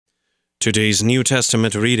Today's New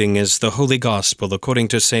Testament reading is the Holy Gospel according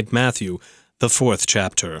to St. Matthew, the 4th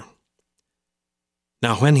chapter.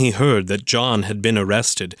 Now when he heard that John had been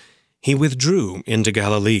arrested, he withdrew into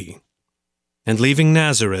Galilee. And leaving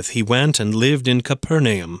Nazareth, he went and lived in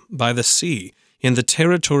Capernaum by the sea, in the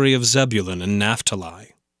territory of Zebulun and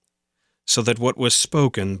Naphtali, so that what was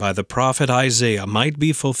spoken by the prophet Isaiah might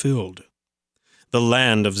be fulfilled. The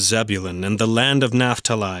land of Zebulun and the land of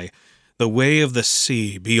Naphtali, the way of the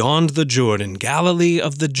sea, beyond the Jordan, Galilee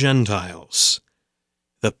of the Gentiles.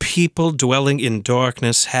 The people dwelling in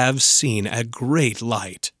darkness have seen a great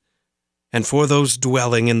light, and for those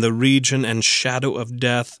dwelling in the region and shadow of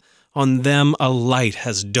death, on them a light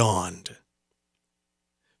has dawned.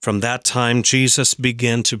 From that time Jesus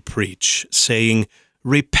began to preach, saying,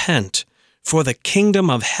 "Repent, for the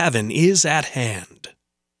kingdom of heaven is at hand."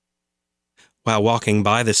 While walking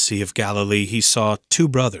by the Sea of Galilee, he saw two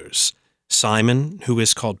brothers, Simon, who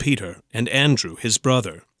is called Peter, and Andrew, his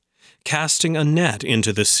brother, casting a net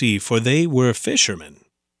into the sea, for they were fishermen.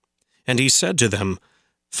 And he said to them,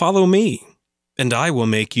 "Follow me, and I will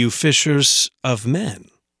make you fishers of men."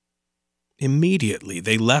 Immediately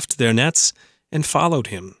they left their nets and followed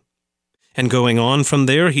him. And going on from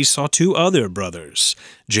there, he saw two other brothers,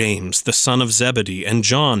 James, the son of Zebedee, and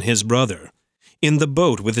John, his brother, in the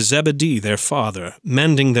boat with Zebedee their father,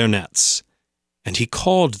 mending their nets. And he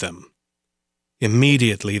called them.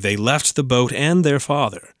 Immediately they left the boat and their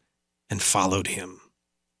father, and followed him.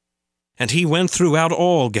 And he went throughout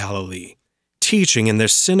all Galilee, teaching in their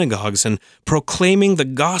synagogues and proclaiming the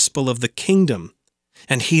gospel of the kingdom,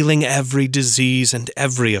 and healing every disease and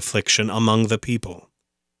every affliction among the people.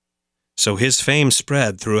 So his fame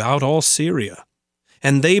spread throughout all Syria,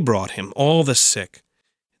 and they brought him all the sick,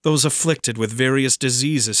 those afflicted with various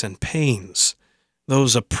diseases and pains,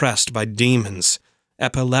 those oppressed by demons,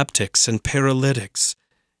 epileptics and paralytics,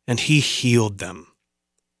 and he healed them.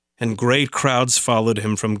 And great crowds followed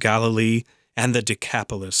him from Galilee and the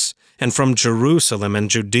Decapolis, and from Jerusalem and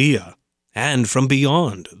Judea, and from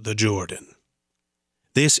beyond the Jordan.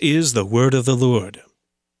 This is the word of the Lord.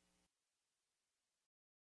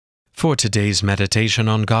 For today's meditation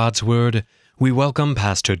on God's Word, we welcome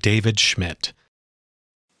Pastor David Schmidt.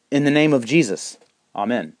 In the name of Jesus,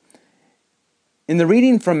 Amen. In the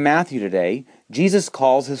reading from Matthew today, Jesus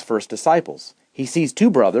calls his first disciples. He sees two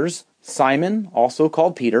brothers, Simon, also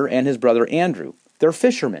called Peter, and his brother Andrew. They're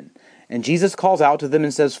fishermen. And Jesus calls out to them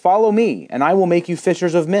and says, "Follow me, and I will make you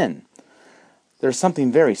fishers of men." There's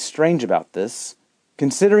something very strange about this.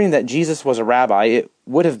 Considering that Jesus was a rabbi, it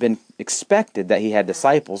would have been expected that he had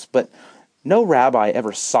disciples, but no rabbi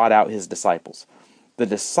ever sought out his disciples. The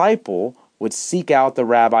disciple would seek out the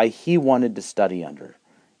rabbi he wanted to study under.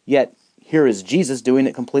 Yet, here is Jesus doing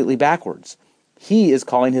it completely backwards. He is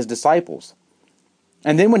calling his disciples.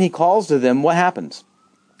 And then when he calls to them, what happens?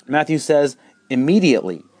 Matthew says,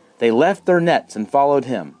 immediately they left their nets and followed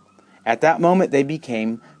him. At that moment they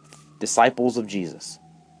became disciples of Jesus.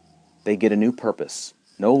 They get a new purpose,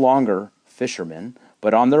 no longer fishermen,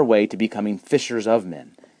 but on their way to becoming fishers of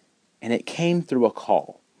men. And it came through a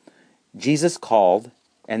call. Jesus called,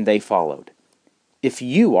 and they followed. If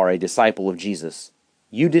you are a disciple of Jesus,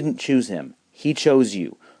 you didn't choose him. He chose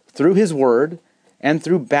you. Through his word and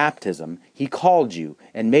through baptism, he called you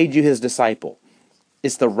and made you his disciple.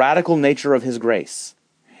 It's the radical nature of his grace.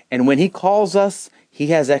 And when he calls us, he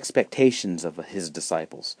has expectations of his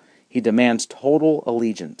disciples. He demands total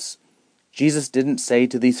allegiance. Jesus didn't say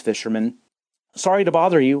to these fishermen, "Sorry to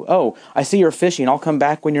bother you. Oh, I see you're fishing. I'll come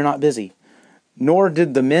back when you're not busy." Nor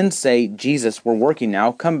did the men say, "Jesus, we're working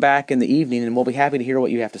now. Come back in the evening and we'll be happy to hear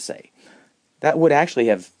what you have to say." That would actually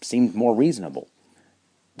have seemed more reasonable.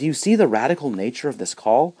 Do you see the radical nature of this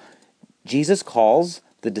call? Jesus calls,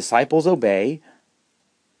 the disciples obey,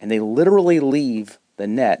 and they literally leave the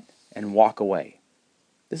net and walk away.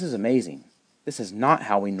 This is amazing. This is not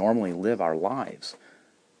how we normally live our lives.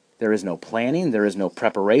 There is no planning, there is no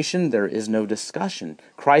preparation, there is no discussion.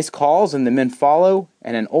 Christ calls and the men follow,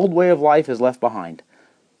 and an old way of life is left behind.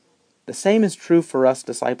 The same is true for us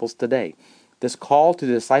disciples today. This call to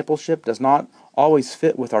discipleship does not always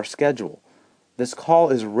fit with our schedule. This call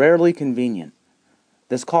is rarely convenient.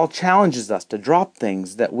 This call challenges us to drop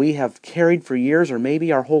things that we have carried for years or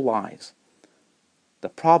maybe our whole lives. The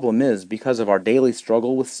problem is, because of our daily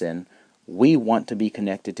struggle with sin, we want to be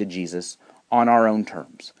connected to Jesus on our own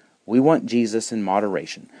terms. We want Jesus in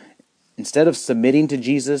moderation. Instead of submitting to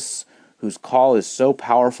Jesus, whose call is so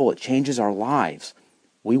powerful it changes our lives,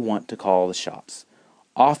 we want to call the shots.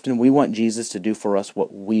 Often we want Jesus to do for us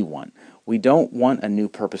what we want. We don't want a new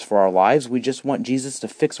purpose for our lives. We just want Jesus to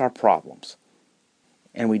fix our problems.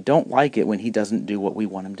 And we don't like it when he doesn't do what we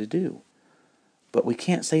want him to do. But we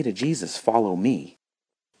can't say to Jesus, follow me.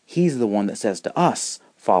 He's the one that says to us,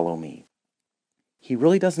 follow me. He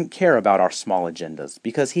really doesn't care about our small agendas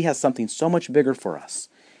because he has something so much bigger for us.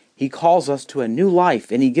 He calls us to a new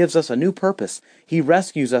life and he gives us a new purpose. He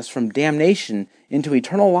rescues us from damnation into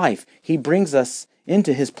eternal life. He brings us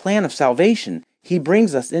into his plan of salvation. He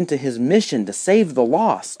brings us into his mission to save the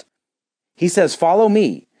lost. He says, follow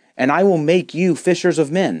me, and I will make you fishers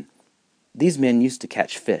of men. These men used to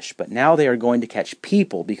catch fish, but now they are going to catch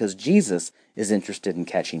people because Jesus is interested in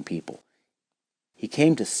catching people. He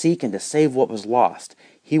came to seek and to save what was lost.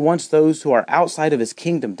 He wants those who are outside of his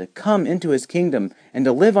kingdom to come into his kingdom and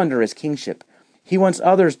to live under his kingship. He wants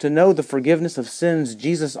others to know the forgiveness of sins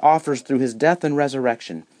Jesus offers through his death and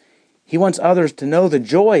resurrection. He wants others to know the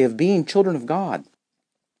joy of being children of God.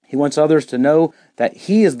 He wants others to know that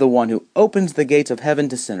he is the one who opens the gates of heaven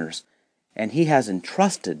to sinners, and he has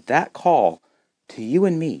entrusted that call to you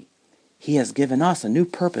and me. He has given us a new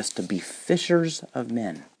purpose to be fishers of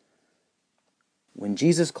men. When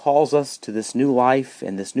Jesus calls us to this new life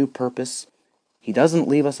and this new purpose, he doesn't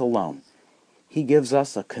leave us alone. He gives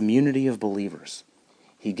us a community of believers.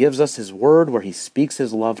 He gives us his word where he speaks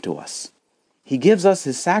his love to us. He gives us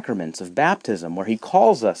his sacraments of baptism where he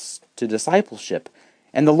calls us to discipleship,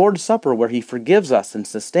 and the Lord's Supper where he forgives us and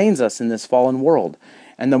sustains us in this fallen world.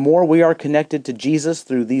 And the more we are connected to Jesus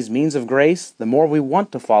through these means of grace, the more we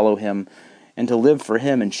want to follow him and to live for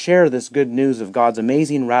him and share this good news of God's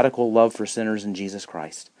amazing radical love for sinners in Jesus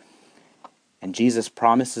Christ. And Jesus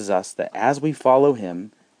promises us that as we follow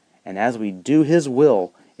him and as we do his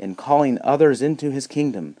will in calling others into his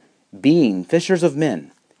kingdom, being fishers of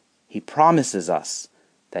men, he promises us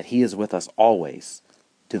that he is with us always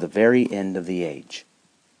to the very end of the age.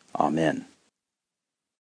 Amen.